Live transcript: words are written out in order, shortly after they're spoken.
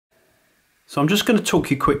So I'm just going to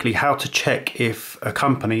talk you quickly how to check if a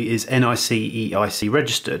company is NIC EIC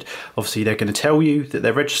registered. Obviously they're going to tell you that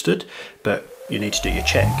they're registered, but you need to do your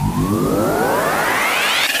check.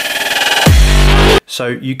 So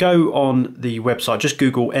you go on the website, just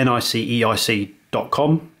Google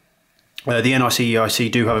niceic.com. The NIC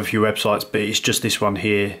EIC do have a few websites, but it's just this one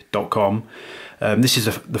here, .com. This is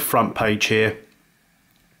the front page here.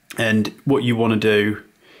 And what you want to do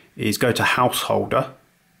is go to householder,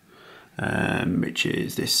 which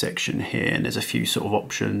is this section here, and there's a few sort of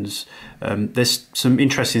options. There's some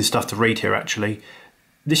interesting stuff to read here actually.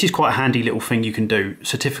 This is quite a handy little thing you can do,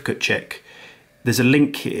 certificate check. There's a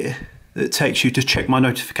link here that takes you to check my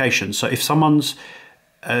notifications. So if someone's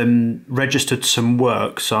registered some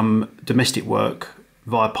work, some domestic work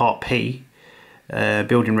via Part P,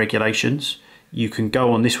 building regulations, you can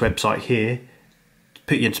go on this website here,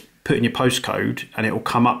 put in your postcode, and it will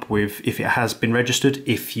come up with if it has been registered.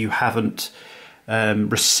 If you haven't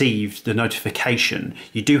received the notification,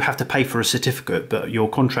 you do have to pay for a certificate, but your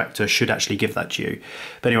contractor should actually give that to you.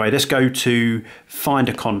 But anyway, let's go to find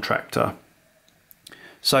a contractor.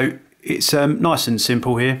 So it's nice and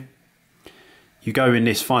simple here. You go in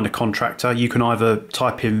this find a contractor. You can either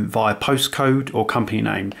type in via postcode or company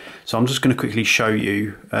name. So I'm just going to quickly show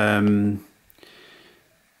you.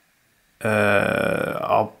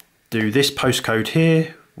 I'll do this postcode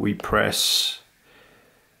here. We press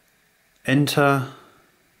enter.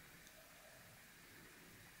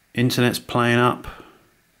 Internet's playing up.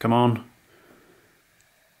 Come on.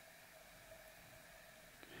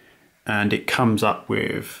 And it comes up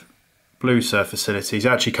with BlueServe facilities. It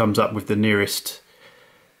actually comes up with the nearest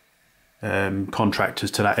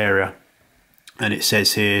contractors to that area. And it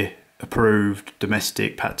says here, approved,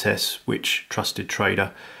 domestic, pat test, which trusted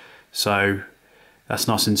trader. So that's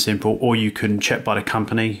nice and simple. Or you can check by the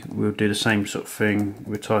company. We'll do the same sort of thing.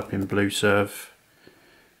 We'll type in BlueServe.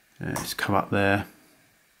 It's come up there.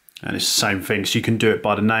 And it's the same thing. So you can do it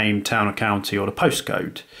by the name, town or county, or the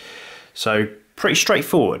postcode. So pretty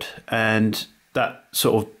straightforward. And that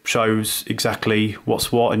sort of shows exactly what's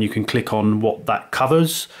what, and you can click on what that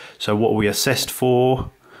covers. So what are we assessed for?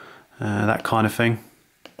 That kind of thing.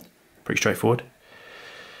 Pretty straightforward.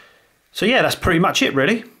 So yeah, that's pretty much it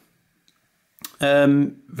really.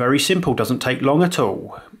 Very simple, doesn't take long at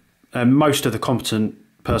all. Most of the competent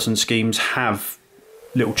person schemes have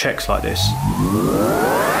little checks like this.